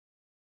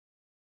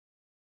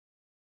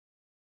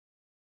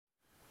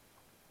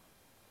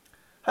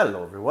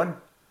Hello everyone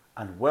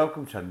and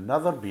welcome to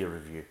another beer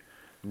review.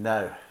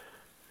 Now,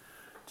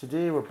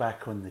 today we're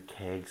back on the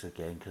kegs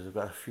again because we've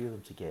got a few of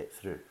them to get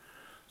through.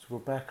 So we're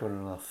back on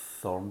another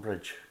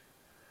Thornbridge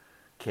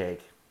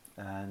keg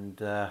and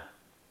this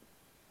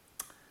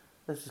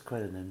is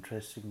quite an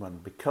interesting one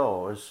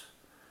because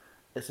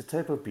it's a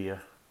type of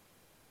beer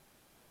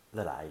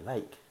that I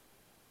like,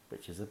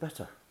 which is a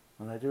bitter,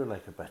 and I do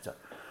like a bitter.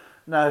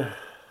 Now,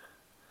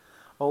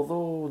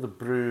 although the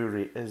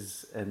brewery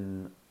is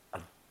in a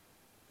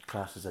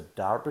class as a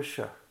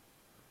Derbyshire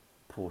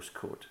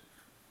postcode,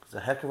 it's a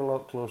heck of a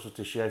lot closer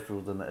to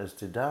Sheffield than it is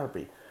to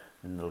Derby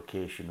in the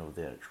location of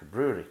the actual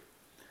brewery.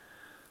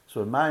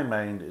 So in my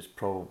mind, it's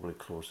probably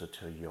closer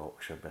to a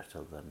Yorkshire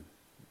bitter than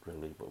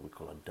really what we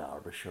call a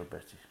Derbyshire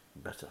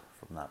bitter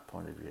from that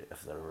point of view,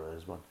 if there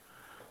is one.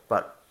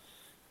 But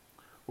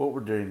what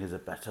we're doing is a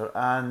bitter,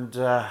 and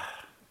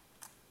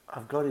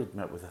I've got to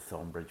admit with a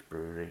Thornbridge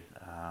brewery,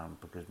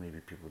 because maybe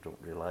people don't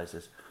realise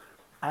this,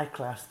 I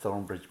class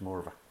Thornbridge more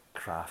of a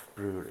craft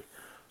brewery.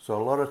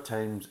 So a lot of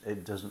times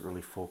it doesn't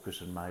really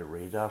focus on my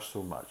radar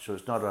so much. So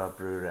it's not a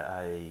brewery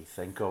I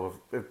think of.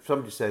 If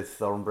somebody says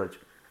Thornbridge,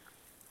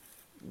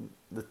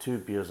 the two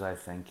beers I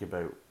think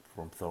about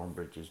from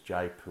Thornbridge is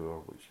Jaipur,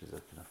 which is a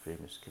kind of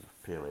famous kind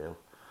of pale ale,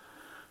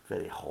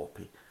 very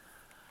hoppy.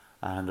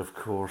 And of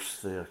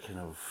course their kind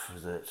of,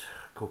 is it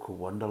Cocoa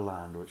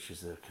Wonderland, which is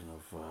their kind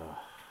of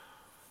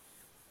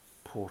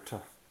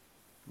porter,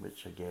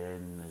 which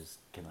again is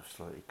kind of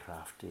slightly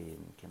crafty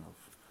and kind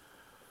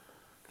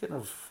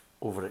of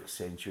over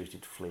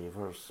accentuated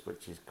flavours,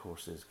 which of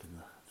course is kind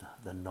of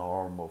the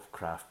norm of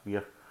craft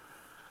beer.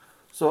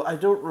 So I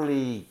don't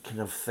really kind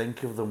of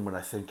think of them when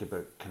I think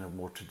about kind of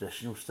more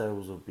traditional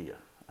styles of beer.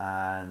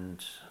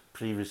 And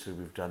previously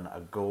we've done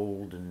a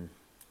golden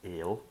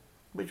ale,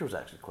 which was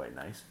actually quite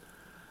nice.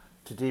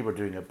 Today we're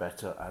doing a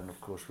bitter, and of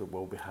course we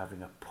will be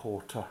having a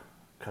porter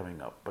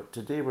coming up. But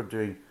today we're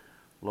doing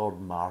Lord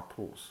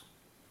Marples,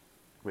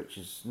 which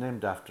is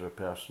named after a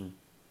person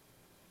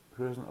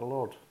who isn't a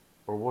lord,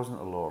 or wasn't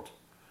a lord,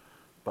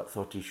 but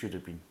thought he should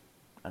have been,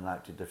 and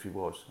acted if he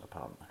was,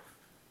 apparently.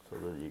 So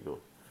there you go.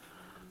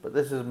 But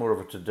this is more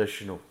of a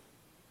traditional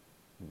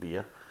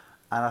beer,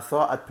 and I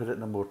thought I'd put it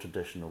in a more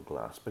traditional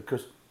glass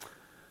because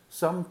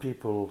some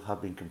people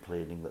have been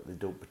complaining that they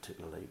don't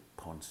particularly like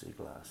Ponce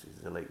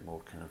glasses. They like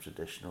more kind of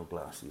traditional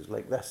glasses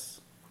like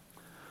this.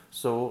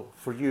 So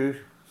for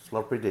you,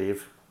 Slurpy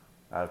Dave,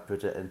 I've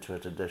put it into a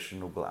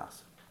traditional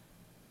glass,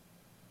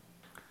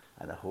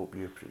 and I hope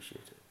you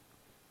appreciate it.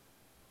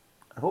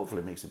 And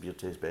hopefully it makes the beer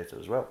taste better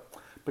as well.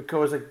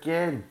 Because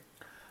again,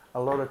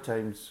 a lot of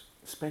times,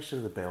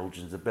 especially the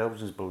Belgians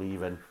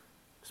believe in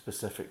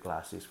specific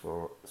glasses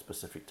for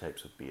specific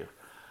types of beer.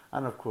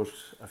 And of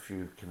course, a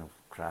few kind of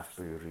craft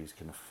breweries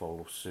kind of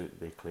follow suit.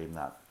 They claim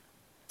that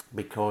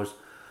because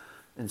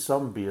in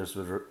some beers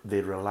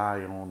they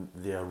rely on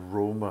the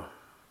aroma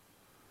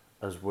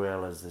as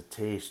well as the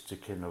taste to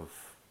kind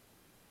of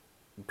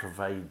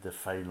provide the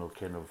final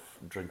kind of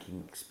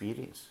drinking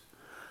experience.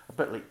 A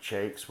bit like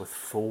Czechs with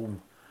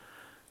foam,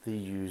 they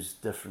use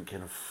different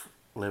kind of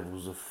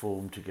levels of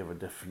foam to give a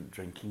different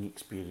drinking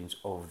experience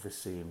of the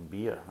same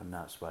beer, and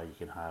that's why you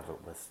can have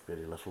it with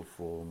very little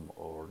foam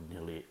or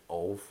nearly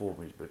all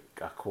foam, but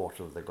a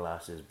quarter of the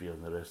glass is beer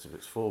and the rest of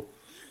it's foam.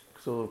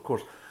 So of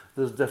course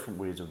there's different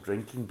ways of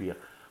drinking beer,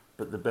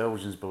 but the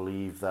Belgians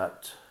believe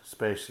that,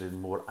 especially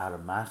in more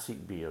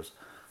aromatic beers,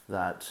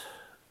 that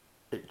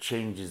it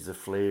changes the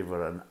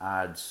flavour and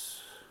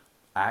adds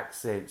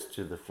accents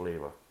to the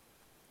flavour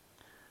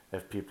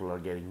if people are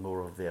getting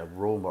more of the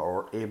aroma,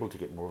 or able to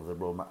get more of the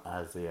aroma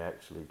as they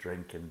actually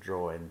drink and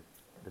draw in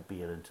the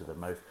beer into the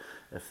mouth.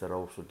 If they're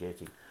also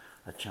getting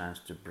a chance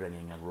to bring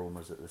in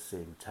aromas at the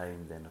same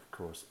time, then of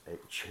course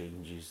it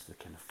changes the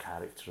kind of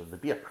character of the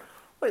beer,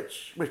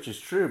 which is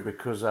true,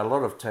 because a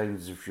lot of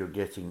times if you're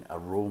getting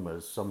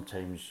aromas,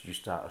 sometimes you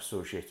start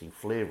associating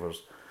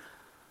flavours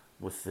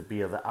with the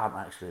beer that aren't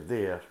actually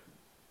there.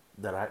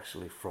 They're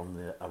actually from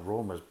the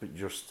aromas, but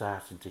you're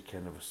starting to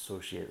kind of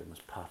associate them as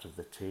part of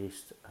the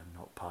taste and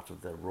not part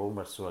of the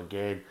aroma. So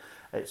again,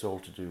 it's all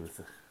to do with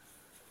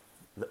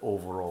the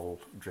overall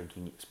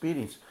drinking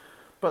experience.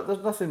 But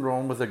there's nothing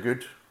wrong with a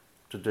good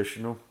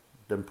traditional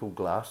dimple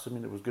glass. I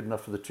mean, it was good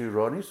enough for the two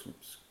Ronnies.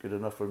 It's good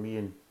enough for me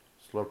and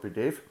Slurpy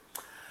Dave.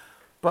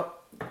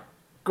 But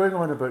going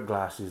on about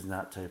glasses and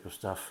that type of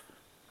stuff,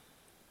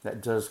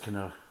 that does kind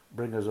of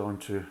bring us on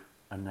to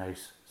a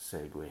nice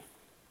segue.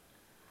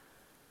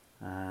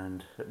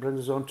 And it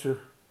brings us on to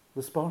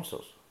the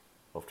sponsors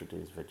of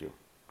today's video,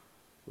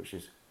 which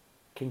is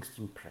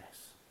Kingston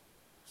Press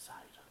Cider.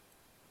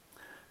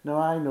 Now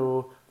I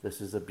know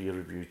this is a beer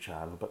review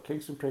channel, but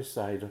Kingston Press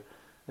Cider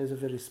is a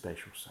very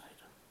special cider,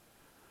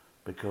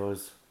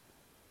 because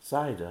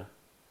cider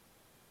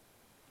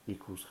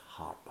equals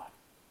heartburn,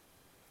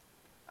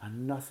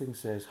 and nothing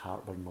says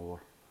heartburn more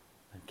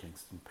than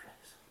Kingston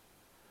Press.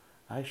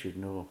 I should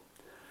know.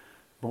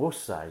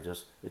 Most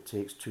ciders, it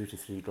takes 2 to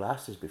 3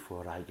 glasses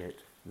before I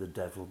get the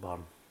devil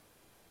burn.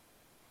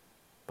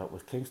 But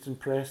with Kingston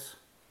Press,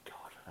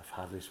 God, I've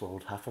hardly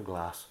swallowed half a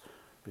glass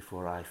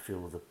before I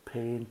feel the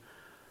pain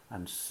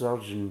and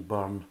surging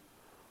burn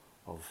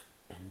of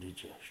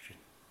indigestion.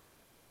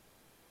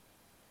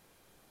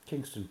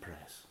 Kingston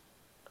Press.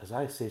 As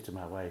I say to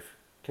my wife,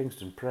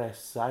 Kingston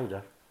Press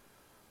cider,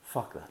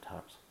 fuck that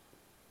hurts.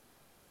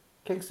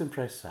 Kingston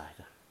Press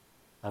cider,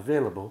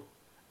 available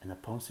in a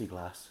Ponzi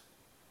glass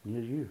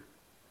near you.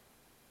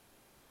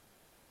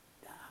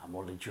 I'm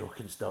only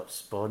joking, it's not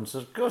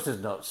sponsored. Of course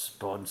it's not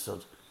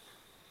sponsored.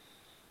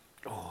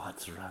 Oh,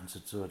 that's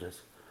rancid, so it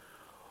is.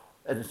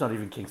 And it's not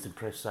even Kingston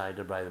Press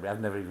cider, by the way.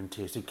 I've never even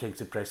tasted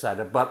Kingston Press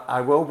cider. But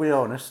I will be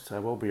honest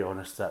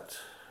that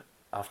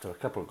after a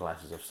couple of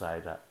glasses of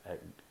cider,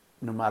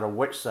 no matter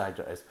which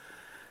cider it is,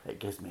 it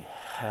gives me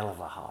a hell of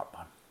a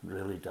heartburn. It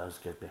really does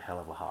give me a hell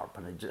of a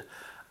heartburn.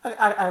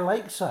 I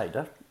like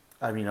cider.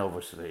 I mean,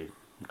 obviously,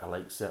 I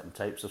like certain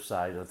types of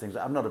cider and things.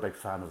 I'm not a big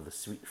fan of the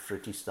sweet,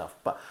 fruity stuff,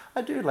 but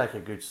I do like a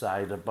good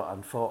cider, but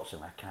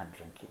unfortunately I can't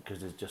drink it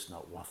because it's just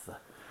not worth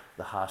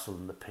the hassle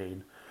and the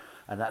pain.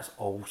 And that's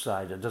all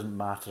cider. It doesn't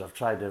matter. I've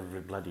tried every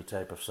bloody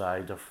type of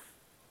cider,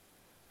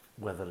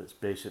 whether it's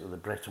basically the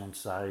Breton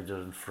cider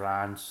in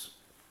France,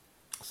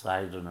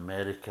 cider in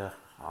America,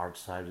 hard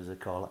cider as they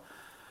call it.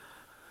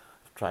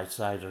 I've tried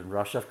cider in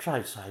Russia. I've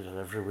tried cider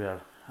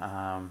everywhere.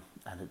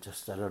 And it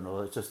just, I don't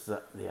know, it's just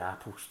the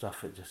apple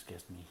stuff, it just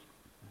gives me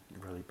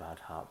really bad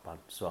heartburn.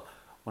 So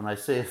when I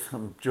say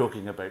I'm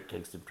joking about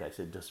Kingston Press,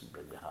 it doesn't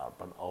bring me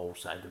heartburn. All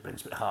cider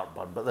brings me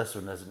heartburn, but this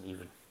one isn't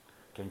even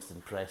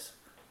Kingston Press.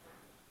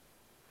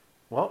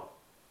 What?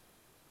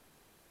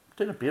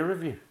 Doing a beer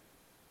review.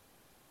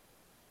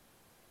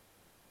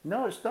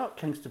 No, it's not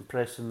Kingston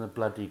Press in the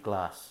bloody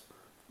glass.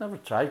 Never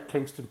tried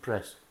Kingston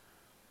Press.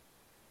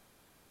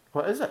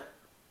 What is it?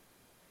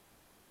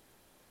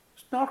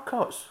 It's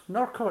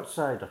Norcots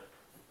cider.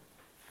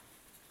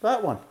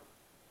 That one.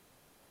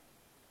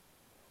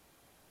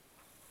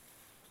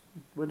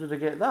 Where did I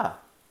get that?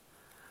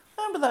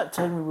 Remember that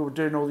time when we were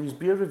doing all these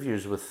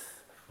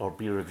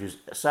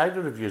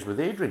cider reviews with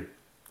Adrian?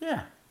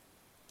 Yeah.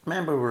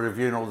 Remember we were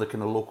reviewing all the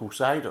kind of local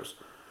ciders?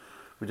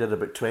 We did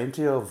about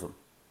 20 of them.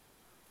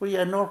 Well,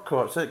 yeah,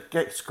 Norcots, it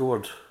gets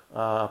scored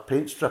a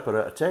paint stripper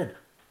out of 10.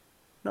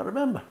 Not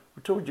remember?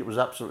 We told you it was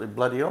absolutely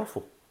bloody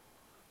awful.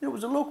 It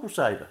was a local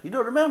cider. You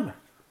don't remember?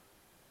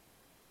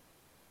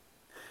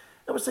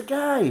 It was the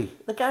guy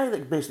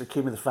that basically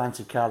came with the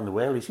fancy car in the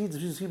wellies. He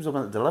was the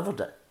one that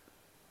delivered it.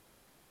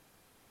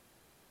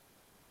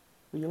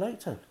 Well, you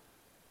liked him?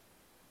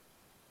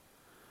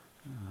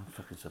 Oh, I'm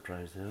fucking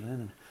surprised there.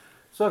 Anyway,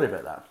 sorry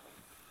about that.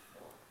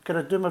 Can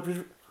I do my...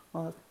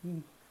 Well,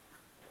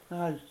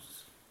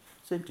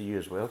 same to you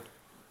as well.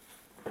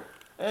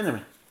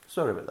 Anyway,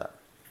 sorry about that.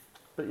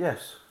 But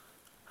yes,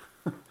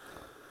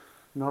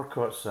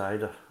 Norcots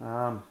cider.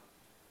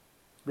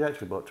 We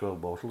actually bought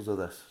 12 bottles of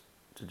this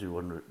to do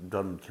one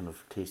done kind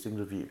of tasting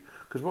review.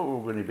 Because what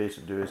we're going to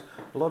basically do is,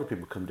 a lot of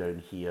people come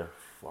down here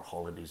for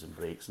holidays and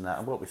breaks and that,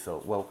 and what we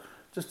thought, well,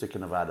 just to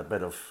kind of add a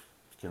bit of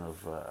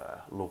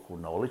local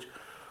knowledge,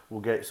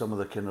 we'll get some of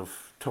the kind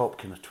of top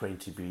kind of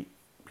 20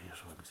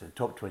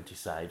 top 20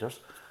 ciders,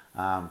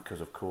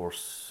 because of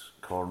course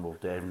Cornwall,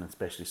 Devon, and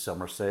especially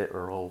Somerset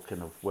are all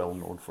kind of well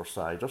known for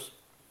ciders.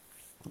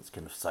 It's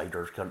kind of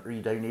cider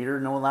country down here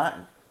and all that,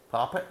 and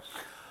Parpet.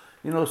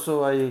 You know,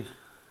 so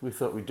we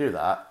thought we'd do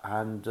that,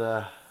 and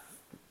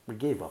we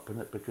gave up on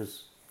it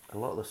because a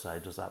lot of the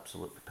ciders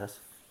absolutely piss.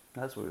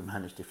 That's what we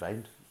managed to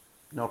find.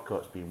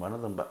 Norcots being one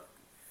of them, but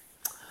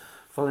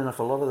funnily enough,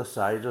 a lot of the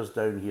ciders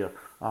down here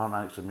aren't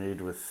actually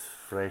made with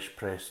fresh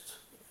pressed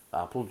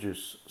apple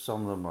juice.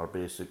 Some of them are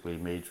basically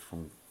made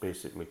from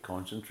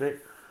concentrate.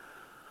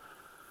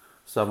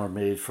 Some are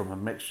made from a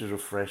mixture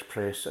of fresh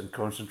press and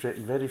concentrate,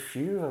 and very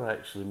few are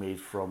actually made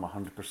from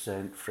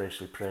 100%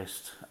 freshly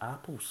pressed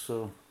apples.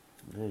 So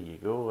there you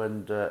go,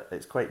 and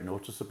it's quite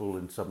noticeable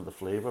in some of the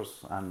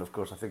flavours, and of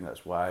course I think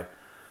that's why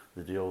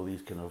they do all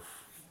these kind of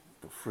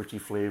fruity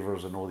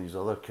flavours and all these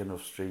other kind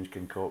of strange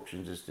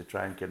concoctions, is to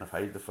try and kind of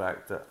hide the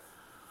fact that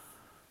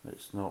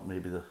it's not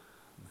maybe the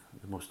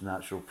most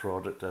natural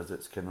product as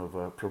it's kind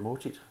of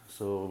promoted.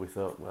 So we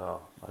thought,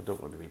 well, I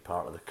don't want to be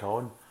part of the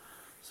con,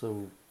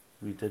 so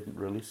we didn't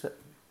release it.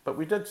 But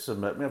we did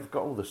submit. I've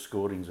got all the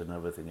scorings and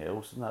everything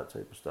else and that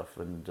type of stuff,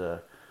 and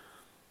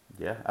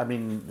yeah, I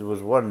mean, there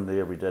was one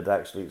there we did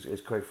actually.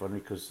 It's quite funny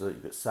because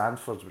you've got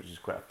Sandford's, which is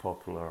quite a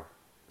popular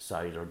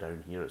cider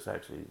down here. It's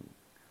actually on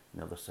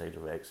the other side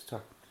of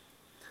Exeter,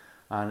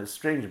 and it's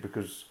strange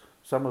because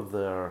some of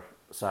their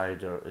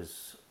cider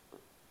is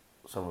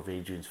some of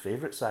Adrian's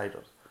favourite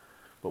ciders,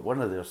 but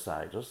one of their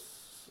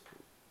ciders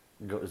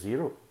got a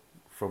 0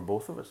 from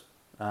both of us.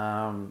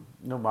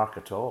 No mark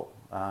at all.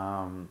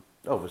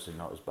 Obviously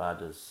not as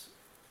bad as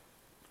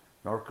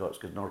Norcots,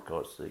 because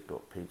Norcots, they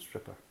got paint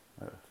stripper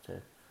out of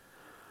 10.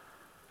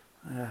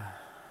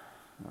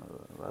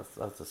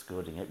 That's the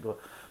scoring it got.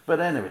 But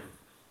anyway,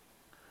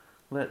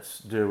 let's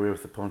do away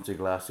with the Ponty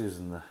glasses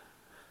and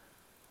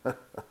the...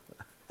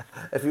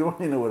 If you want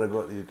to know what I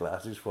got these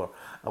glasses for,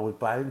 I was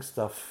buying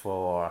stuff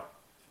for...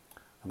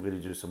 I'm going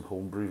to do some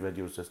homebrew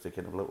videos, just to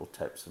kind of little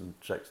tips and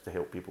tricks to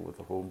help people with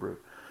their homebrew.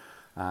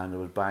 and I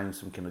was buying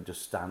some kind of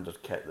just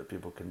standard kit that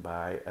people can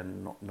buy,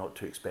 and not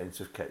too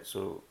expensive kit.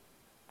 So,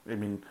 I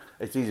mean,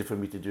 it's easy for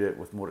me to do it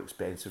with more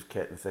expensive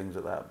kit and things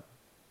like that,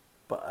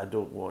 but I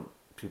don't want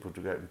people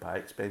to go out and buy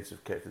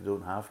expensive kit if they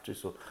don't have to.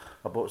 So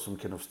I bought some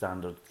kind of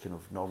standard, kind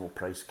of normal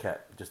price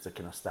kit, just a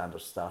kind of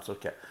standard starter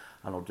kit,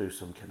 and I'll do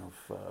some kind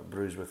of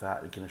brews with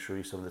that and kind of show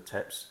you some of the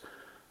tips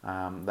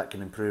that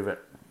can improve it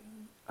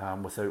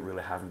without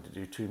really having to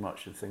do too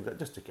much and things like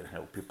that, just to kind of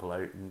help people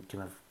out and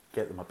kind of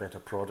get them a better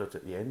product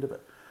at the end of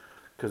it.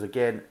 Because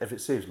again, if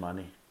it saves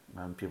money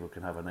and people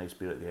can have a nice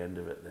beer at the end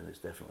of it, then it's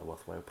definitely a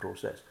worthwhile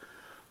process.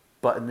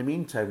 But in the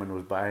meantime, when I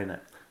was buying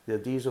it, they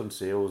had these on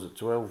sales at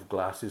 12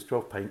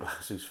 pint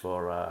glasses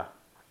for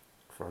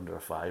under a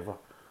fiver.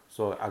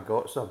 So I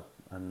got some,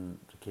 and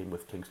they came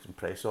with Kingston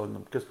Press on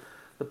them. Because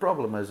the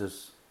problem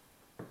is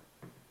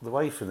the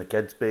wife and the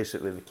kids,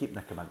 basically, they keep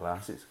nicking my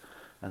glasses,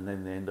 and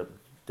then they end up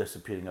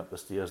disappearing up the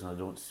stairs, and I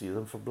don't see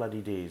them for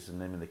bloody days. And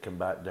then when they come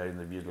back down,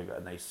 they've usually got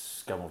a nice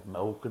scum of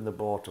milk in the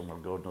bottom, or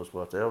God knows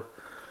what else.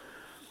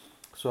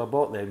 So I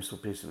bought them so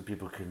basically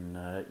people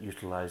can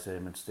utilise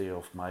them and stay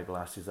off my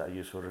glasses that I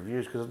use for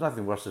reviews, because there's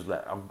nothing worse is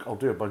like I'll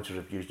do a bunch of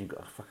reviews and you go,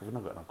 oh, fuck, I've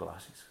not got enough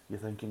glasses. You're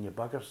thinking, you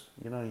buggers,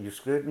 you know, you've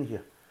screwed me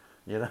here,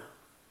 you know.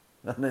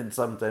 And then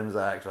sometimes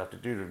I actually have to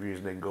do reviews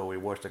and then go away,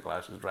 wash the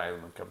glasses, dry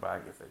them and come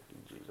back. You're thinking,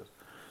 Jesus,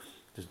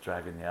 just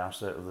dragging the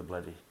arse out of the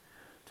bloody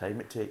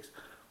time it takes.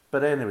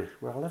 But anyway,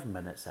 we're 11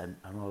 minutes in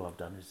and all I've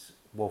done is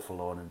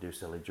waffle on and do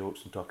silly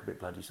jokes and talk about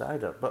bloody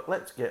cider. But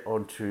let's get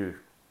on to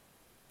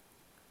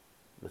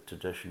the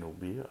traditional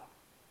beer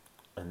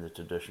in the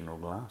traditional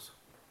glass.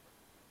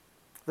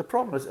 The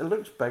problem is it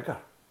looks bigger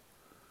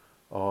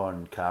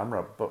on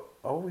camera, but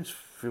I always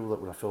feel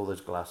that when I fill this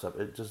glass up,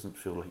 it doesn't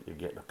feel like you're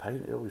getting a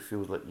pint. It always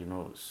feels like, you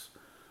know, it's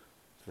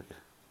like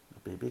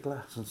a baby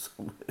glass in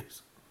some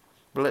ways.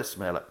 But let's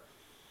smell it.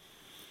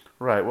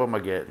 Right, what am I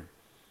getting?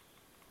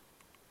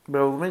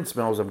 Well, the main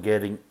smells I'm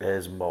getting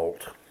is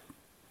malt.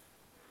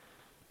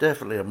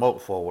 Definitely a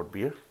malt forward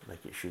beer,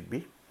 like it should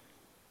be.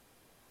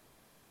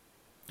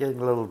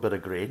 Getting a little bit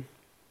of grain.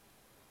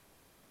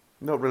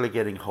 Not really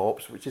getting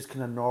hops, which is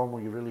kind of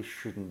normal. You really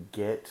shouldn't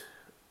get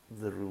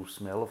the real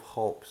smell of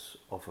hops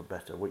off a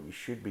bitter. What you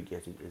should be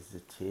getting is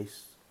the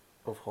taste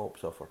of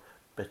hops off, or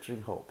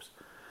bittering hops.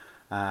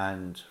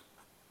 And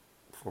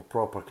for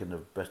proper kind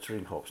of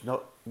bittering hops,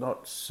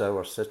 not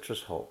sour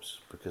citrus hops,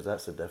 because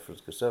that's the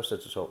difference. Because sour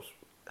citrus hops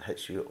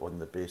hits you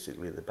on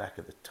basically the back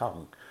of the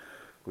tongue,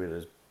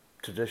 whereas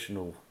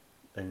traditional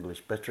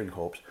English bittering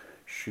hops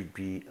should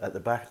be at the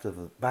back of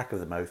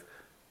the mouth,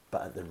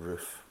 but at the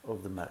roof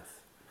of the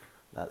mouth.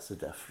 That's the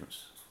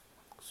difference.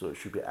 So it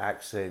should be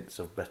accents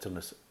of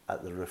bitterness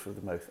at the roof of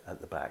the mouth,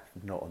 at the back,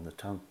 not on the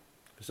tongue.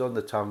 If it's on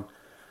the tongue,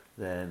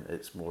 then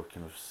it's more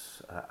kind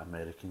of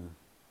American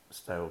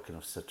style kind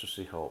of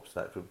citrusy hops.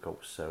 That's what we call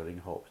souring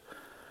hops.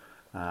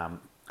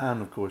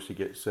 And of course you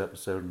get certain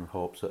souring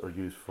hops that are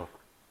used for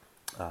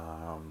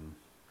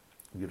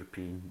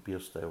European beer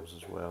styles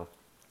as well.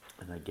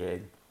 And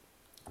again,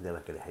 they're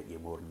going to hit you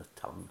more on the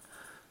tongue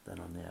than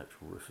on the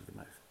actual roof of the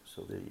mouth.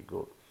 So there you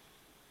go.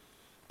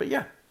 But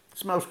yeah, it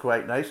smells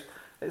quite nice.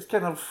 It's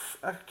kind of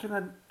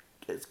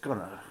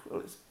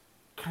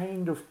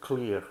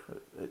clear.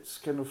 It's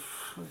kind of,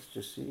 let's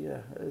just see,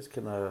 yeah, it's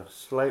kind of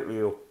slightly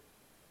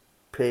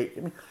opaque.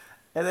 I mean,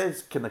 it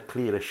is kind of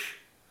clearish,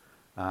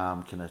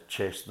 kind of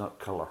chestnut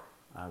colour,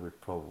 I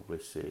would probably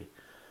say.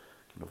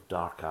 Kind of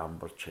dark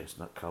amber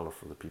chestnut colour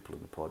for the people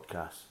in the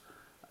podcast.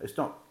 It's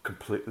not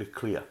completely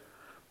clear,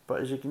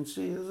 but as you can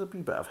see, there's a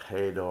wee bit of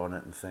head on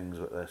it and things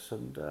like this,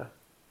 and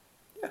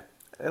yeah,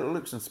 it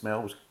looks and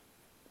smells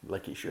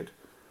like it should.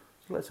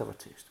 So let's have a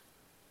taste.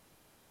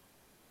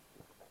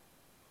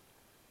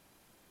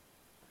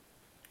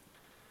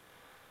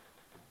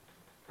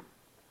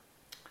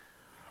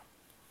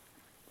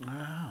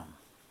 Ah.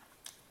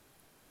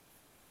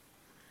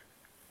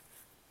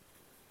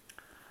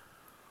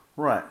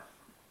 Right.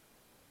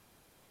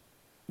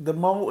 The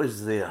malt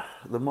is there.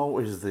 The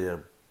malt is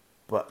there,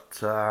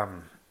 but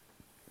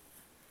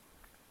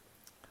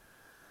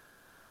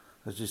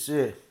as you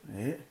say,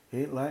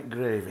 ain't like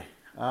gravy.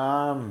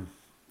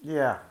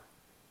 Yeah.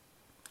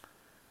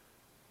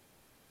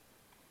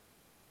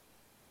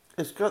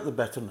 It's got the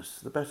bitterness.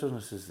 The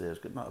bitterness is there. It's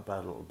got not a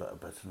bad little bit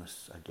of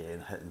bitterness,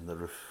 again, hitting the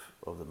roof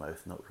of the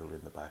mouth, not really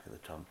in the back of the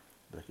tongue,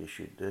 like it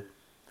should do.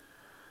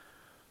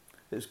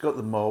 It's got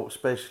the malt,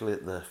 especially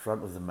at the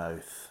front of the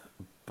mouth,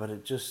 but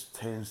it just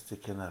tends to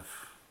kind of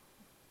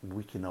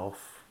weaken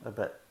off a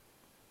bit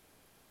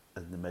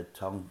in the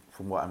mid-tongue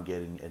from what I'm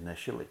getting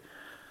initially.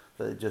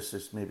 That it just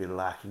is maybe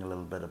lacking a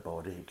little bit of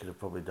body. It could have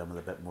probably done with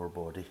a bit more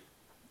body,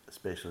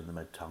 especially in the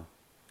mid-tongue.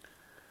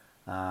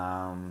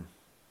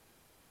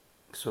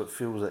 So it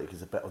feels like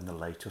it's a bit on the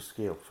lighter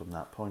scale from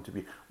that point of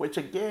view, which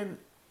again,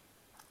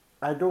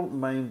 I don't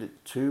mind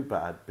it too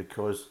bad,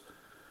 because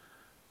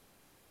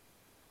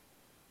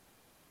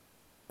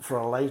for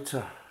a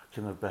lighter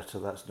kind of bitter,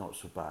 that's not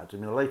so bad. I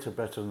mean, a lighter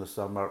bitter in the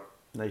summer,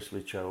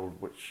 nicely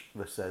chilled, which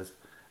this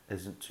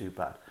isn't too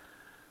bad.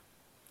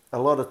 a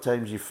lot of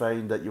times you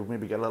find that you'll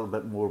maybe get a little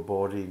bit more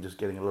body and just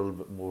getting a little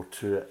bit more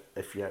to it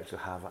if you actually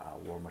have it at a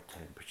warmer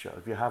temperature.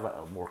 If you have it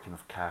at a more kind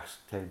of cask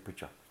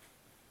temperature,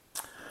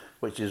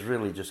 which is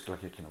really just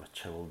like a kind of a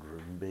chilled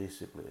room,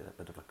 basically, a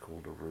bit of a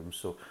colder room.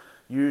 So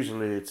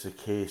usually it's a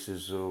case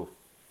as though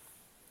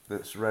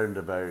it's round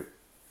about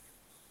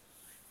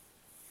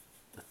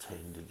the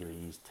 10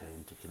 degrees,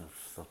 10 to kind of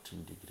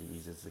 13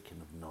 degrees is the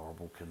kind of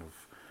normal kind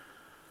of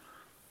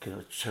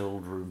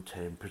chilled room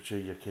temperature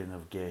you're kind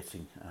of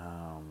getting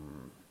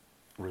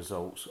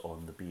results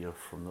on the beer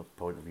from the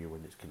point of view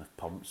when it's kind of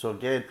pumped. So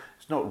again,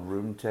 it's not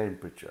room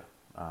temperature,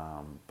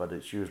 but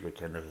it's usually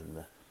kind of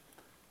in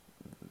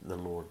the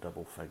lower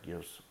double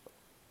figures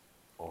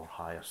or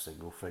higher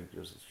single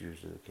figures. It's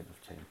usually the kind of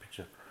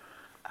temperature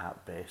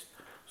at best.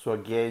 So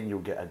again, you'll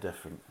get a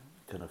different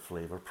kind of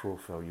flavour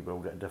profile. You will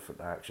get a different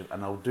action,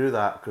 and I'll do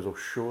that because I'll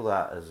show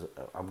that as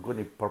I'm going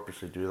to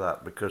purposely do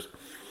that because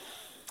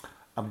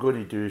I'm going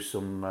to do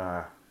some.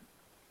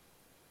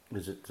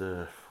 Is it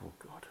the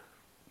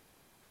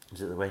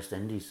West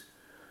Indies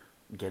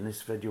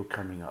Guinness video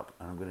coming up,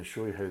 and I'm going to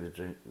show you how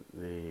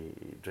they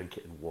drink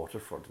it in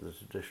Waterford, the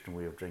traditional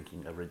way of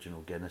drinking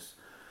original Guinness,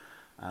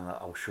 and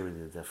I'll show you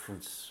the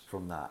difference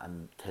from that.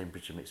 And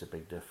temperature makes a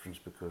big difference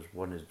because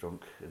one is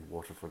drunk in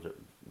Waterford at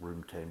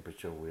room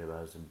temperature,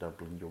 whereas in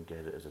Dublin you'll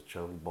get it as a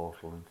chilled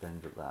bottle and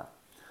things like that.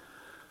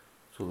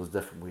 So there's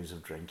different ways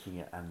of drinking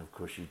it, and of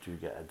course you do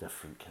get a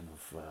different kind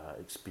of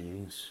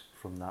experience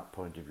from that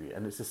point of view.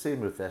 And it's the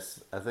same with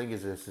this. I think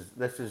this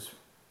is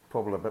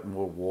probably a bit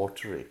more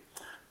watery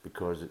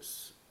because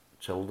it's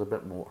chilled a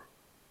bit more,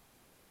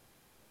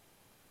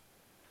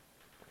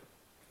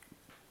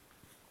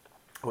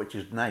 which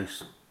is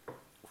nice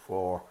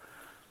for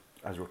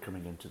as we're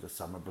coming into the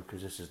summer,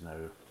 because this is now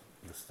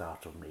the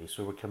start of May,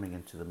 so we're coming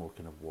into the more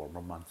kind of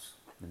warmer months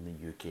in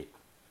the UK.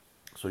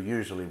 So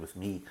usually with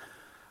me,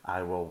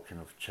 I will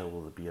kind of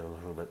chill the beer a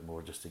little bit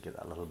more just to get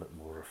a little bit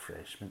more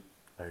refreshment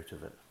out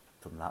of it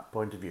from that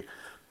point of view.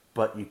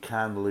 But you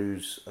can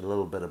lose a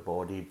little bit of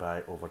body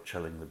by over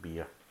chilling the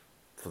beer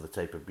for the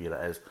type of beer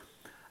it is,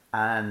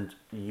 and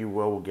you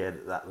will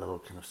get that little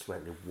kind of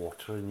slightly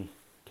watery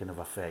kind of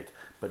effect,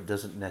 but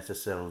doesn't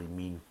necessarily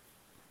mean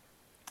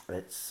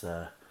it's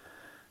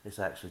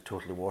actually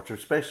totally watery,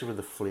 especially with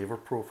the flavour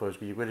profiles.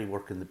 But you really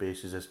work on the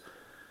basis is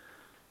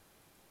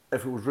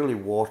if it was really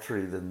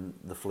watery, then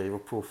the flavour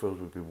profiles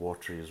would be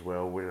watery as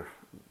well, where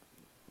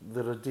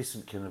they're a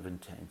decent kind of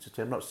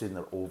intensity. I'm not saying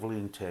they're overly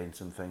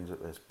intense and things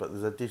like this, but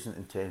there's a decent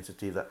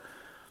intensity that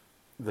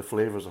the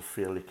flavours are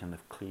fairly kind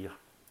of clear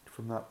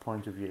from that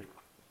point of view.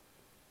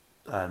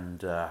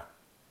 And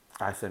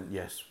I think,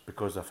 yes,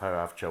 because of how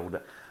I've chilled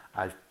it,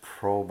 I've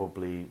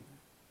probably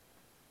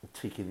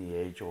taken the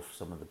edge off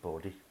some of the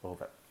body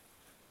of it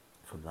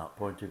from that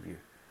point of view.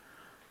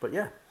 But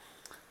yeah,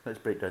 let's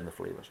break down the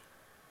flavours.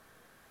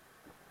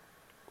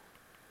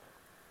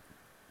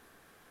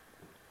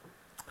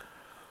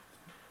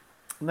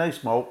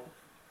 Nice malt.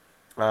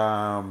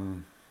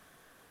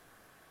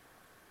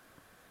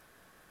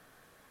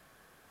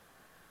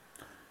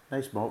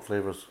 Nice malt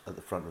flavours at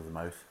the front of the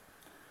mouth.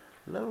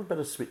 A little bit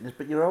of sweetness,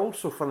 but you're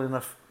also, funnily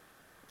enough,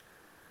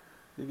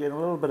 you're getting a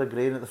little bit of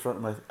grain at the front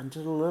of the mouth and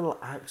just a little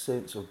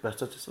accents of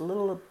bitter,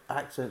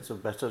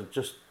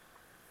 just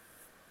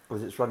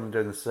as it's running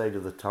down the side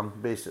of the tongue,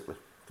 basically,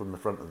 from the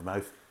front of the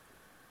mouth,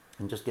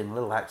 and just getting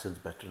little accents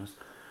of bitterness.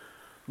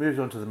 Moves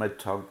on to the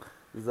mid-tongue.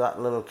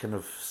 That little kind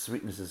of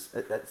sweetness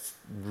it's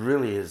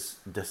really is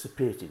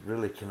dissipated,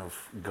 really kind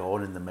of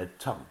gone in the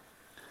mid-tongue.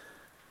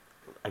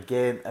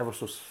 Again, ever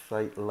so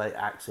slight light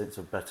accents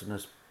of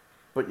bitterness,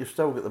 but you've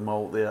still got the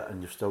malt there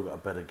and you've still got a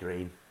bit of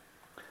grain.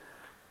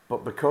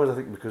 But because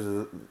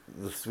of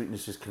the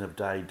sweetness has kind of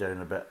died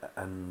down a bit,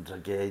 and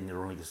again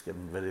you're only just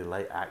getting very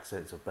light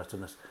accents of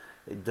bitterness,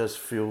 it does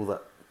feel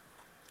that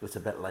it's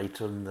a bit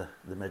lighter in the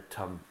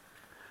mid-tongue,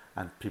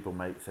 and people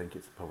might think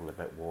it's probably a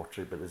bit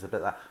watery, but there's a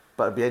bit of that.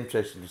 But it'd be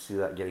interesting to see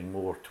that getting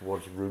more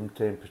towards room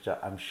temperature.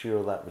 I'm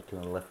sure that would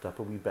kind of lift up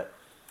a wee bit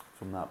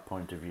from that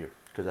point of view,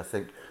 because I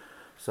think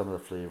some of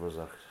the flavours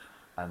are,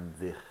 and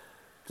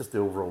just the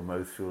overall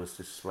mouthfeel is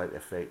just slightly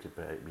affected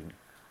by it being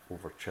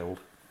over chilled.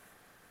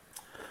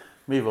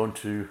 Move on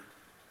to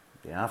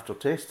the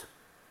aftertaste.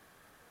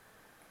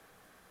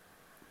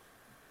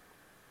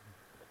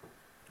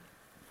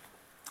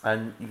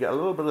 And you get a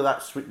little bit of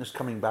that sweetness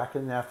coming back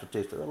in the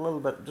aftertaste. A little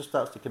bit, just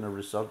starts to kind of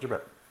resurge a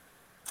bit.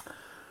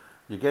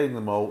 You're getting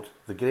the malt,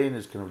 the grain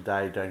is kind of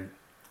died down,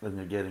 and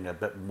you're getting a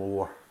bit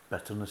more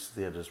bitterness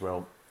there as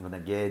well. And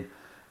again,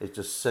 it's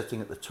just sitting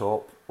at the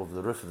top of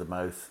the roof of the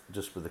mouth,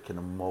 just with the kind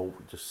of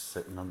malt just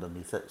sitting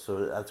underneath it.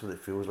 So that's what it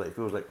feels like. It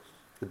feels like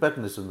the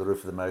bitterness on the roof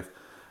of the mouth,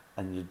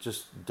 and you're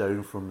just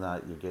down from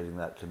that, you're getting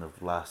that kind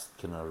of last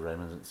kind of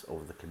remnants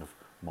of the kind of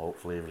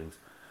malt flavourings,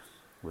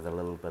 with a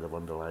little bit of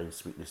underlying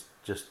sweetness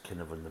just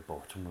kind of on the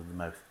bottom of the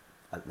mouth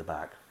at the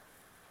back.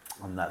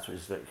 And that's what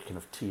it's like, kind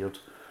of tiered.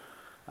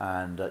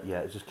 And yeah,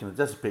 it just kind of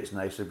dissipates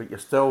nicely, but you're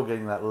still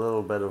getting that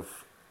little bit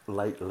of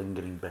light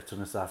lingering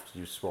bitterness after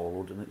you've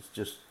swallowed, and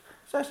it's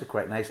actually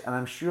quite nice. And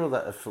I'm sure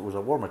that if it was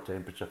a warmer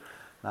temperature,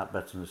 that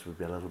bitterness would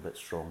be a little bit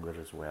stronger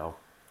as well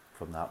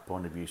from that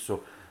point of view.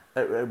 So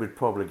it would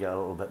probably get a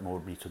little bit more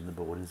meat on the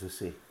bone, as I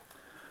say.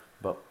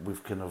 But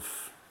we've kind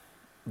of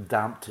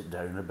damped it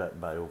down a bit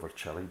by over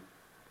chilling.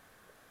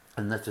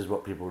 And this is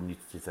what people need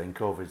to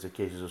think of, is the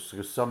cases of,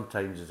 because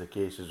sometimes it's a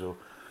cases of,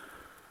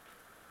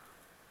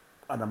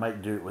 and I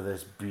might do it with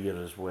this beer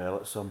as well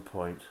at some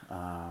point,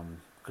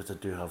 because I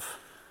do have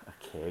a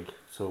keg.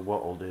 So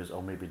what I'll do is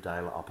I'll maybe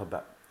dial it up a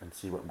bit and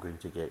see what I'm going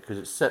to get, because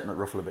it's sitting at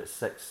roughly about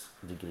 6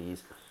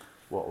 degrees.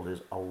 What I'll do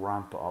is I'll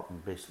ramp it up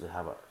and basically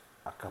have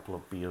a couple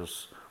of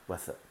beers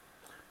with it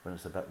when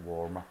it's a bit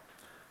warmer,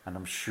 and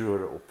I'm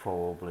sure it will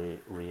probably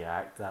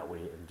react that way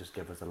and just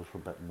give us a little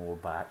bit more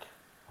back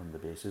on the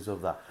basis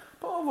of that.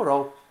 But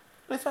overall,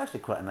 it's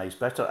actually quite a nice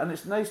bitter, and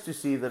it's nice to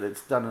see that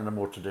it's done in a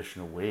more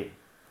traditional way.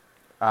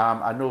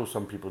 I know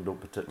some people don't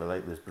particularly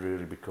like this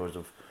brewery because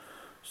of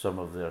some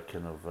of their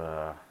kind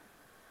of,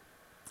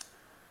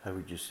 how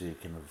would you say,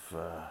 kind of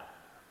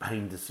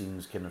behind the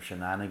scenes kind of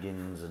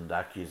shenanigans and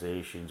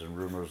accusations and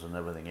rumours and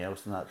everything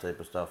else and that type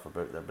of stuff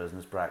about their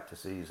business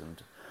practices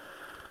and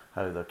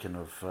how they're kind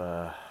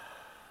of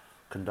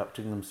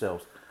conducting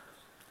themselves.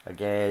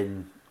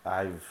 Again,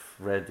 I've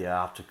read the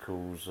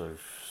articles,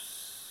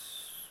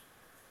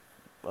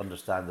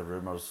 understand the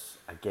rumours.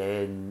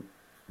 Again,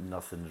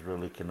 nothing's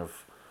really kind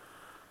of,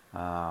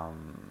 how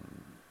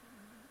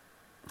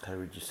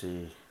would you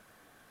say,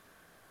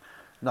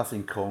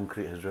 nothing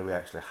concrete has really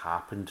actually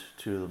happened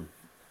to them.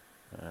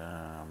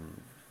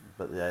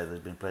 But yeah, there's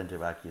been plenty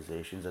of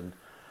accusations, and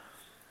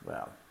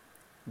well,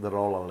 they're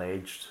all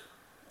alleged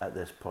at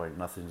this point.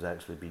 Nothing's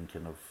actually been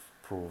kind of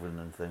proven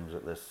and things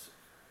like this,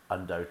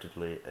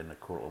 undoubtedly in a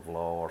court of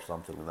law or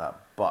something like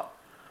that. But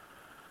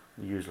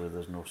usually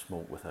there's no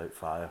smoke without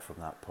fire from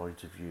that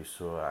point of view.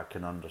 So I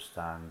can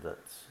understand that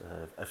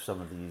if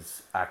some of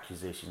these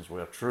accusations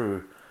were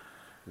true,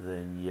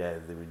 then yeah,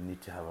 they would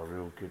need to have a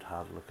real good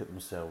hard look at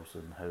themselves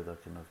and how they're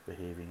kind of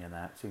behaving and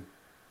acting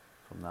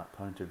from that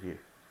point of view.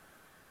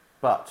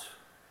 But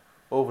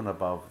over and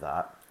above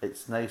that,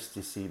 it's nice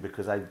to see,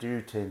 because I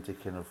do tend to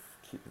kind of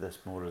keep this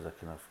more as a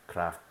kind of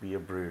craft beer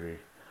brewery,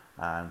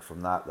 and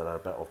from that they're a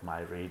bit off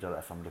my radar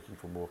if I'm looking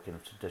for more kind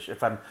of tradition.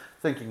 If I'm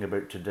thinking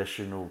about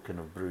traditional kind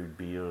of brewed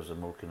beers and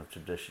more kind of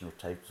traditional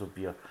types of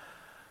beer,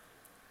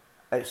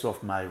 it's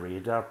off my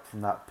radar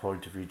from that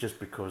point of view, just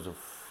because of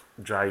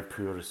Dry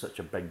Pour is such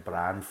a big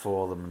brand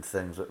for them and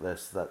things like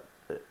this, that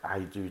I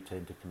do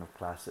tend to kind of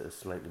class it as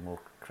slightly more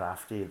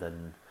crafty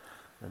than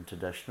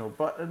traditional.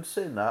 But in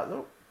saying that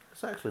though,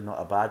 it's actually not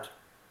a bad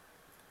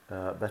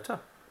bitter.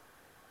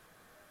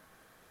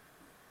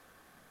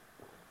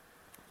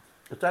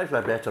 It's actually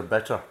a better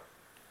bitter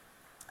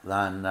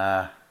than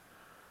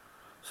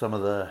some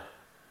of the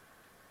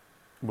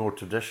more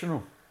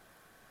traditional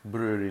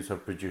breweries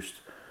have produced.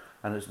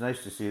 And it's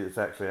nice to see it's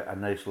actually a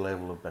nice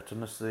level of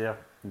bitterness there,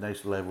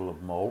 nice level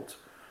of malt.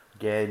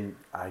 Again,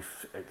 I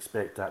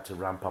expect that to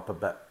ramp up a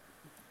bit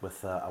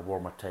with a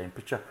warmer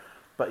temperature.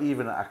 But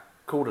even at a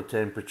cooler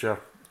temperature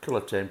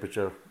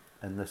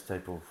in this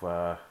type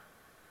of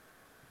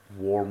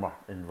warmer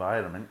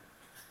environment,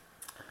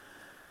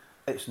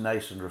 it's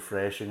nice and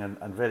refreshing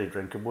and very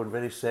drinkable and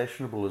very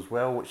sessionable as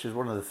well, which is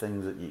one of the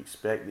things that you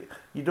expect.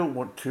 You don't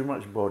want too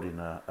much body in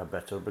a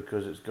bitter,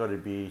 because it's got to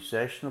be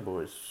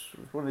sessionable. It's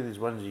one of these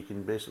ones you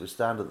can basically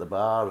stand at the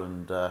bar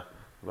and have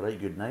a right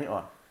good night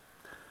on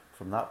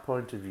from that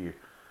point of view.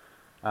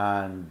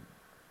 And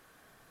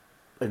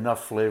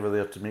enough flavour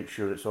there to make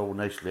sure it's all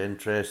nicely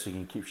interesting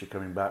and keeps you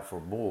coming back for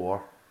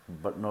more,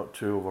 but not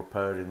too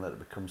overpowering that it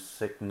becomes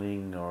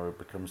sickening or it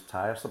becomes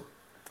tiresome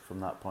from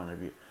that point of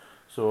view.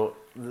 So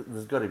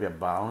there's got to be a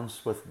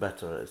balance with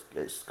bitter.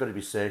 It's got to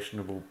be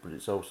sessionable, but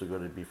it's also got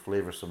to be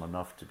flavoursome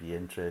enough to be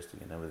interesting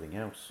and everything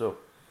else. So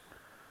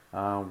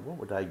what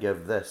would I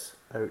give this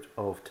out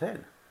of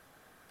 10?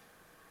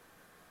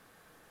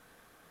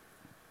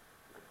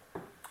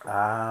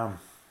 I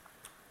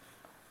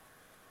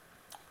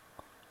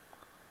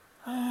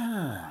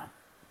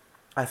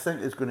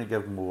think it's going to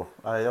give more.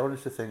 I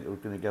honestly think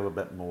it's going to give a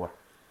bit more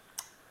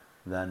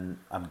than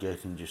I'm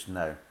getting just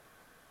now.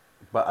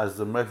 But as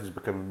the mouth is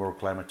becoming more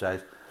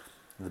acclimatised,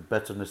 the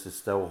bitterness is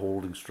still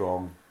holding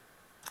strong.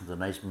 There's a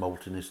nice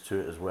maltiness to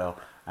it as well,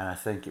 and I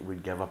think it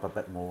would give up a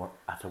bit more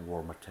at a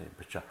warmer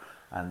temperature,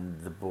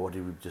 and the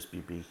body would just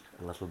be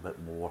a little bit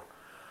more.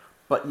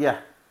 But yeah,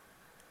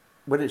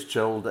 when it's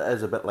chilled, it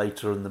is a bit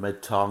lighter in the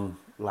mid-tongue,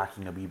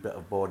 lacking a wee bit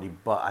of body,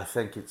 but I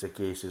think it's a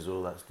case as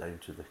though that's down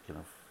to the kind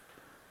of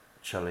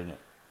chilling it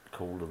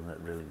colder than it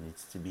really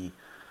needs to be.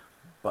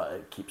 But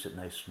it keeps it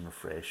nice and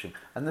refreshing.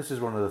 And this is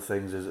one of the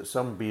things, is that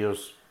some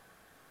beers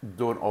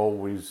don't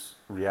always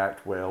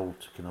react well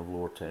to kind of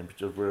lower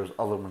temperatures, whereas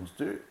other ones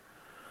do.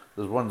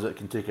 There's ones that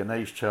can take a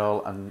nice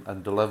chill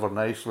and deliver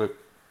nicely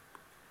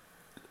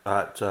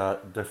at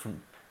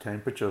different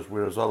temperatures,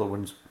 whereas other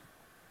ones,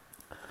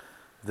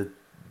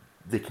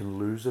 they can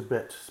lose a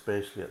bit,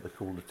 especially at the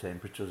colder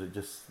temperatures. It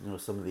just,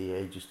 some of the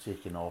edge is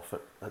taken off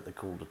at the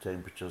colder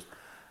temperatures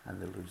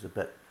and they lose a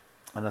bit.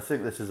 And I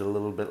think this is a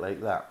little bit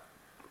like that.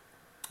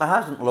 It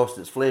hasn't lost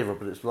its flavour,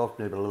 but it's lost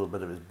maybe a little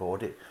bit of its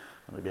body.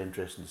 And it'll be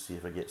interesting to see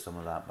if I get some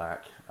of that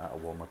back at a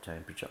warmer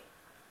temperature,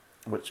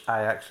 which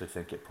I actually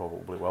think it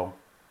probably will,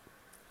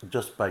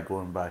 just by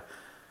going by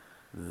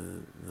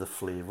the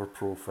flavour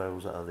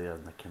profiles that are there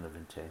and the kind of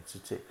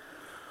intensity.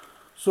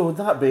 So on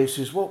that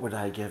basis, what would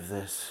I give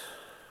this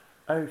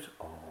out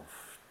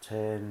of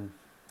 10?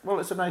 Well,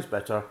 it's a nice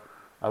bitter.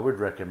 I would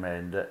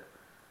recommend it.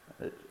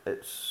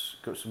 It's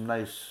got some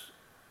nice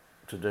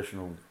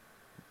traditional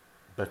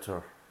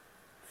bitter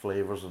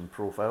flavours and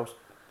profiles.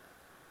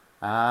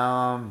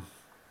 And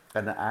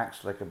it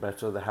acts like a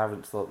bitter. They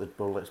haven't thought they'd,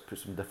 well, let's put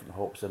some different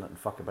hops in it and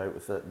fuck about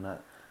with it, and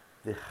that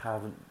they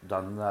haven't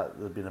done that.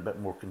 They've been a bit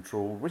more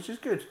controlled, which is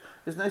good.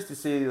 It's nice to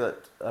see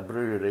that a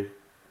brewery,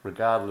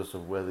 regardless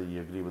of whether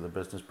you agree with the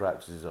business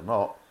practices or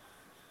not,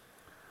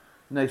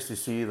 nice to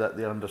see that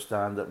they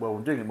understand that, well,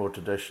 we're doing it more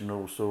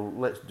traditional, so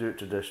let's do it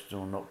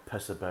traditional, not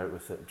piss about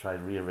with it and try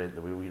and reinvent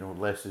the wheel. You know,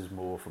 less is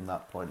more from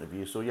that point of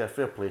view. So yeah,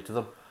 fair play to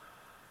them.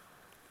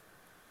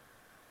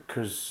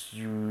 Because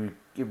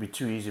it'd be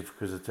too easy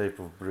because of the type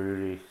of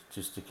brewery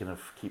just to kind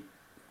of keep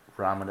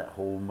ramming it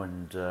home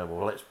and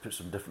well, let's put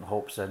some different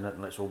hops in it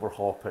and let's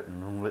overhop it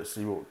and let's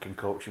see what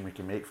concoction we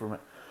can make from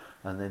it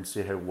and then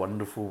say how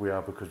wonderful we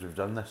are because we've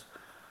done this.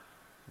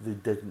 They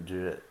didn't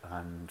do it,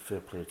 and fair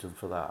play to them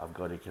for that. I've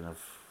got to kind of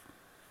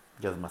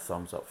give them a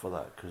thumbs up for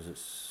that, because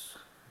it's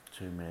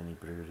too many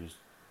breweries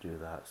do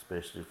that,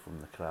 especially from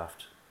the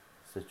craft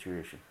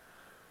situation.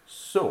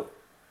 So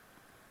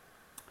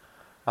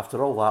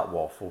after all that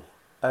waffle,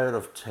 out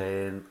of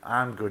 10,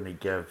 I'm going to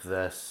give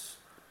this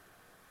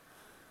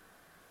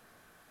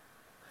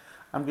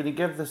a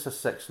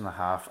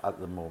 6.5 at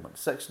the moment.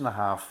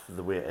 6.5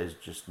 the way it is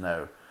just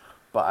now.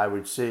 But I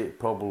would say it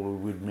probably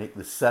would make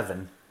the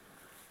 7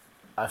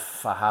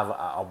 if I have it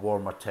at a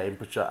warmer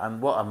temperature.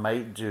 And what I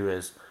might do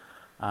is,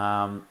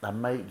 I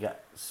might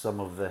get some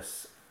of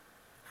this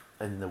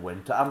in the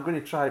winter. I'm going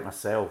to try it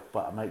myself,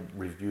 but I might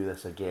review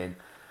this again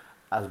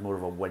as more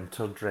of a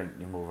winter drink,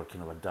 more of a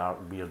kind of a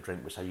dark beer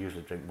drink, which I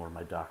usually drink more of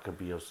my darker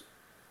beers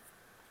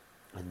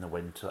in the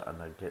winter,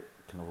 and I get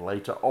kind of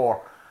lighter,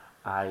 or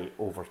I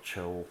over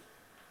chill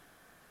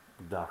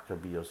darker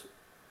beers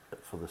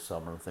for the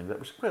summer and things,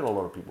 which quite a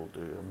lot of people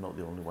do. I'm not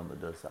the only one that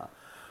does that.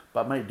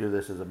 But I might do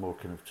this as a more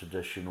kind of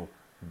traditional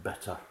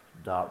bitter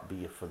dark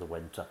beer for the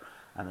winter,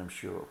 and I'm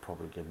sure it'll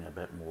probably give me a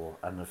bit more.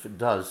 And if it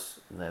does,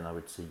 then I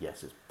would say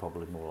yes, it's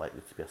probably more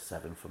likely to be a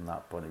 7 from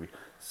that point of view.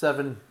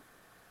 7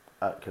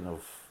 at kind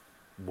of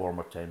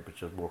warmer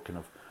temperatures, more kind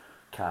of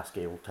cask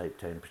ale type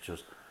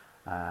temperatures,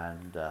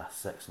 and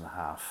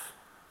 6.5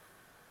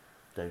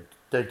 down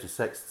to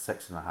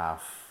 6.5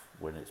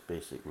 when it's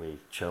basically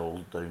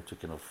chilled down to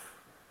kind of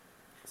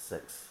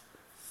 6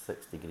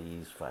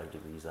 degrees, 5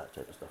 degrees, that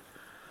type of stuff.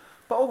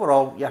 But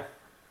overall, yeah,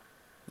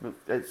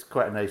 it's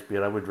quite a nice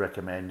beer. I would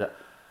recommend it.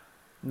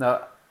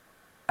 Now,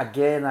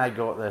 again, I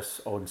got this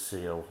on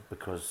sale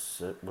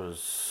because it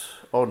was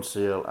on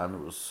sale and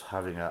it was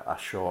having a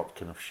short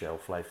kind of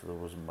shelf life. There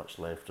wasn't much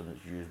left on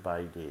its use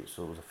by date,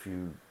 so it was a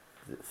few,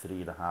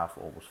 3.5,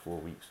 almost 4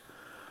 weeks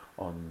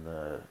on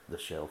the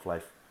shelf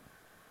life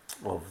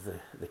of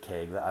the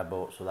keg that I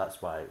bought, so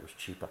that's why it was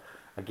cheaper.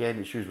 Again,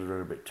 it's usually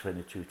around about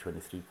 22,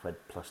 23 quid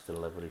plus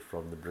delivery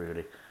from the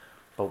brewery,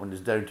 but when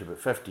it's down to about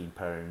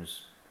 £15,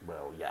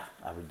 well, yeah,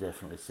 I would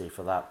definitely say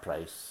for that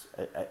price,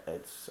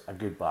 it's a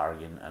good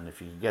bargain, and if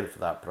you can get it for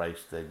that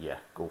price, then yeah,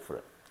 go for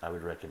it. I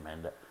would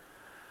recommend it.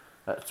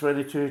 At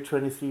 £22,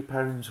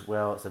 £23,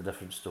 well, it's a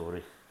different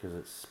story, because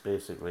it's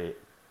basically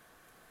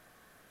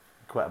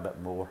quite a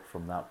bit more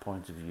from that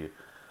point of view.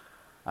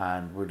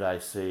 And would I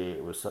say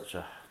it was such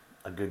a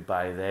good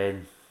buy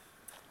then?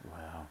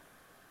 Well,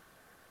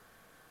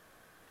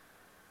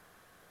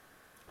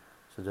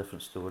 it's a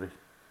different story,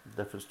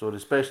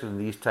 especially in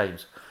these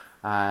times.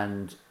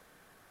 And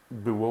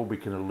we will be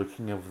kind of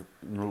looking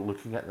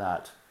at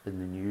that in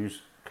the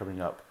news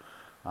coming up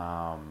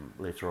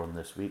later on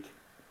this week.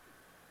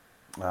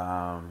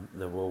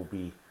 There will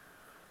be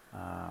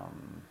a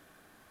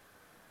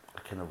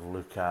kind of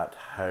look at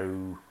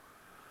how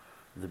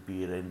the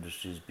beer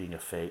industry is being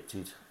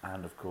affected,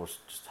 and of course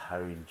just how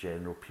in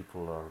general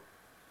people are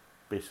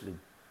basically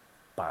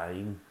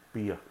buying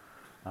beer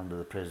under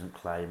the present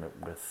climate,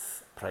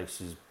 with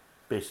prices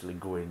basically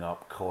going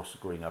up, costs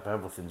going up,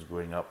 everything's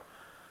going up,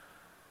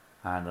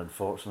 and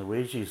unfortunately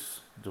wages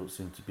don't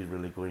seem to be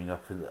really going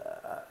up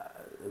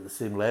at the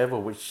same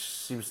level, which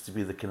seems to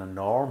be the kind of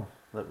norm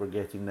that we're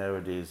getting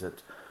nowadays.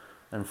 That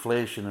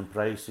inflation and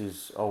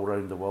prices all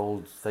around the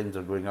world, things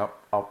are going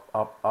up,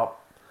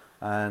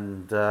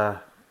 and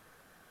well,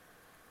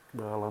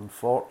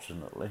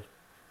 unfortunately,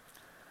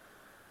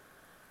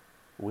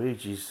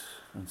 wages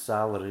and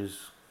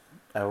salaries,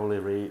 hourly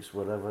rates,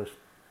 whatever,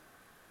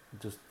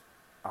 just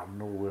are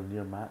nowhere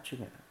near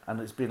matching it.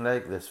 And it's been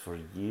like this for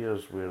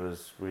years,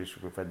 whereas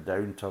we've had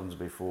downturns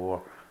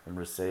before and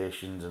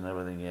recessions and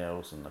everything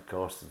else, and the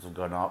costs have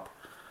gone up,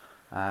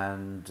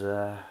 and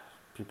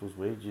people's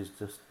wages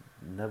just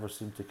never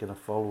seem to kind of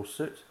follow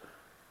suit.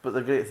 But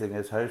the great thing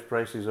is house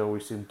prices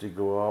always seem to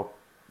go up,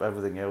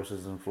 everything else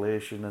is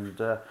inflation, and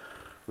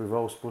we're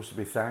all supposed to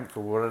be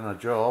thankful we're in a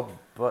job,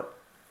 but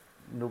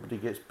nobody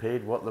gets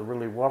paid what they're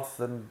really worth,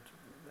 and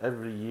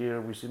every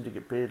year we seem to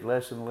get paid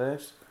less and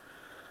less,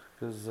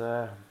 because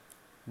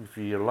if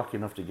you're lucky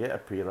enough to get a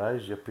pay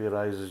rise, your pay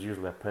rise is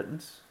usually a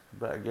pittance.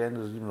 But again,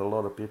 there's even a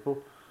lot of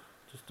people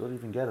just don't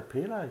even get a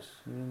pay rise.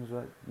 Means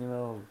like, you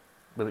know,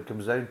 when it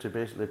comes down to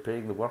basically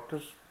paying the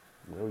workers,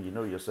 well, you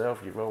know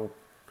yourself, we've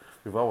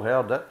all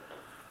heard it.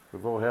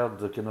 We've all heard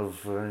the kind of,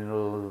 you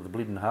know, the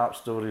bleeding heart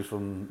stories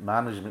from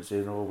management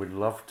saying, oh, we'd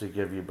love to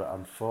give you, but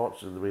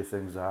unfortunately the way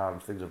things are,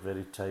 and things are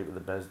very tight with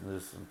the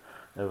business and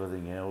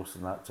everything else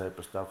and that type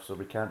of stuff, so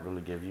we can't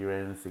really give you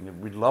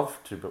anything. We'd love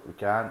to, but we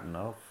can't.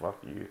 No, fuck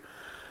you.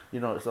 You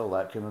know, it's all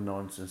that kind of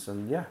nonsense.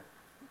 And yeah,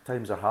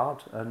 times are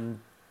hard, and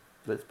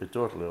let's be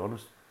totally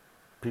honest,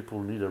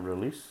 people need a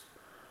release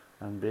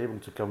and be able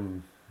to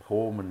come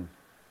home and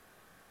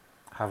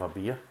have a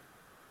beer,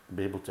 and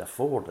be able to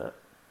afford it,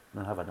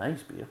 and have a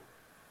nice beer.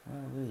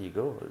 Well, there you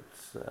go.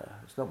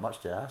 It's not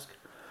much to ask.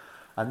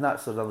 And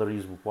that's another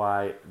reason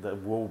why there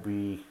will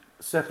be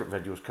separate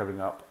videos coming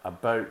up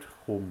about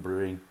home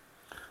brewing,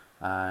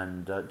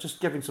 and just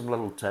giving some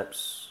little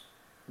tips.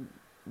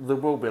 There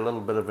will be a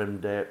little bit of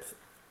in-depth,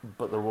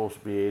 but there will also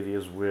be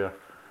areas where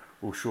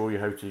we'll show you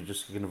how to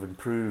just kind of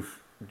improve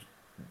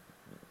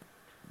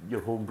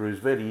your home brews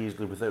very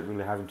easily without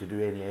really having to do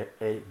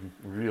any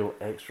real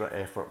extra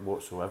effort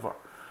whatsoever,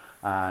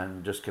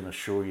 and just kind of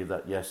show you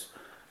that yes,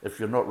 if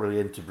you're not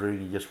really into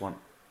brewing, you just want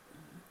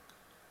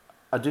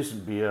a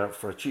decent beer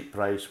for a cheap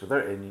price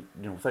without any,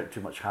 you know, without too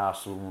much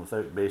hassle and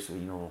without basically,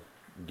 you know,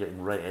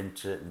 getting right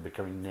into it and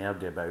becoming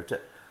nerdy about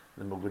it,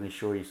 then we're going to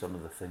show you some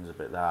of the things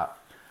about that.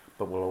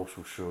 But we'll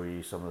also show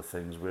you some of the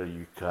things where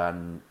you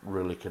can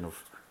really kind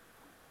of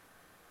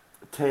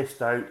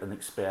test out and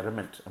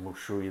experiment, and we'll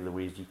show you the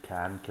ways you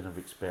can kind of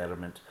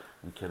experiment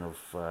and kind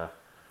of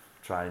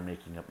try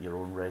making up your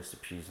own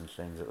recipes and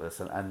things like this,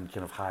 and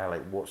kind of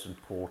highlight what's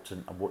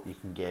important and what you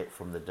can get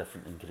from the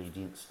different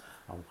ingredients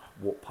and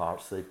what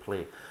parts they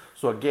play.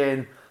 So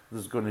again,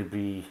 there's going to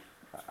be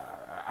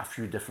a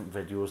few different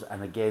videos,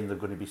 and again, they're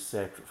going to be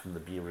separate from the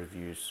beer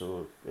reviews.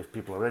 So if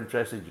people are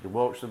interested, you can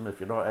watch them.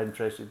 If you're not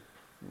interested,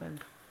 then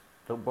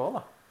don't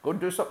bother. Go and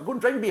do something. Go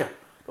and drink beer.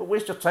 Don't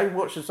waste your time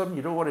watching something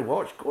you don't want to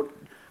watch. Go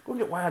and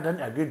get wired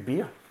into a good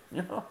beer,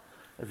 you know,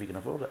 if you can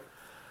afford it.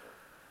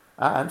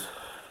 And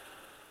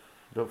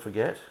don't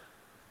forget,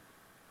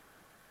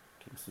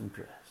 Kingston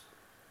Press.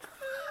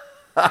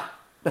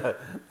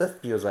 This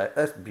beer,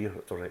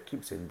 sorry, I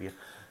keep saying beer.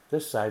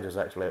 This side is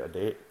actually out of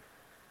date.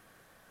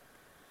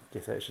 I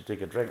guess I should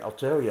take a drink. I'll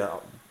tell you,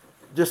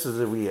 just as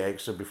a wee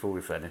extra before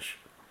we finish.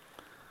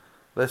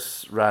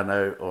 This ran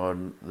out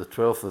on the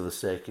 12th of the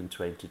 2nd,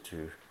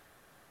 22.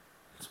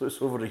 So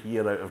it's over a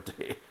year out of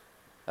date.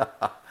 And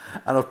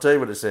I'll tell you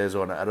what it says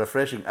on it. A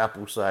refreshing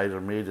apple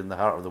cider made in the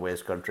heart of the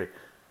West Country.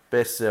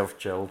 Best served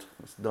chilled.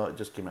 It's not, it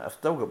just came out. I've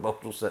still got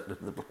bottles sitting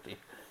in the bloody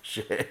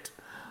shed,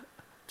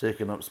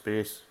 taking up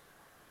space.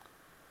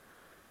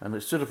 And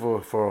it's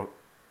suitable for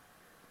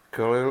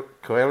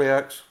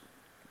coeliacs,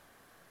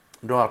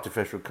 no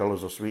artificial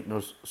colours or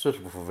sweeteners,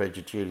 suitable for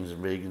vegetarians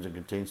and vegans, and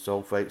contains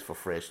sulfites for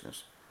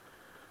freshness.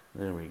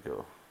 There we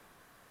go.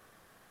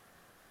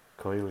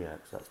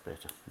 Coeliacs, that's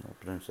better. I'll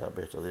pronounce that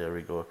better. There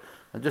we go.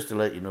 And just to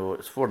let you know,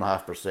 it's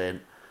 4.5%,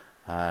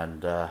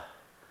 and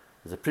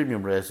it's a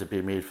premium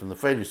recipe made from the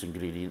finest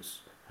ingredients,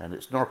 and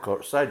it's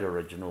Norcott cider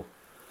original.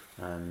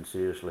 And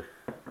seriously,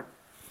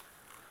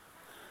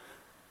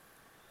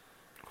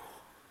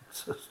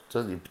 it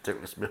doesn't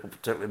particularly smell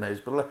particularly nice,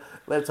 but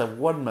let's have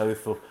one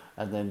mouthful,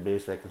 and then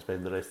basically I can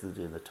spend the rest of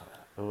the day in the toilet.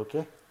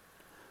 Okay?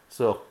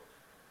 So,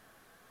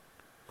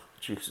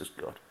 Jesus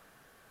God.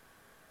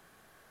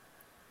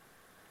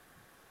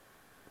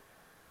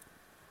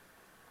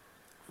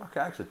 Fuck, it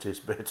actually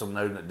tastes better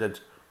now than it did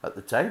at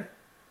the time.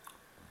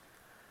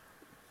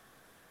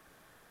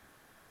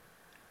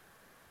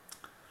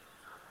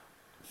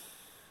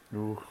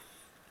 No.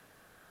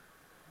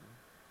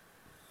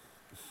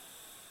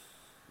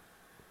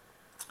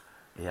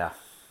 Yeah.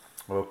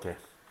 Okay.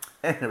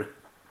 Anyway,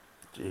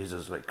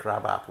 Jesus, like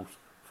crab apples.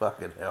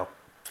 Fucking hell.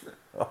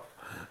 Oh,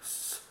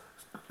 it's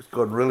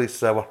gone really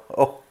sour.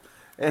 Oh,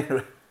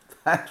 anyway,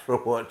 thanks for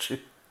watching.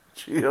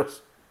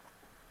 Cheers.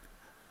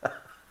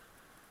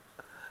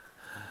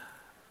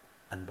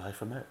 And bye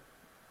for now.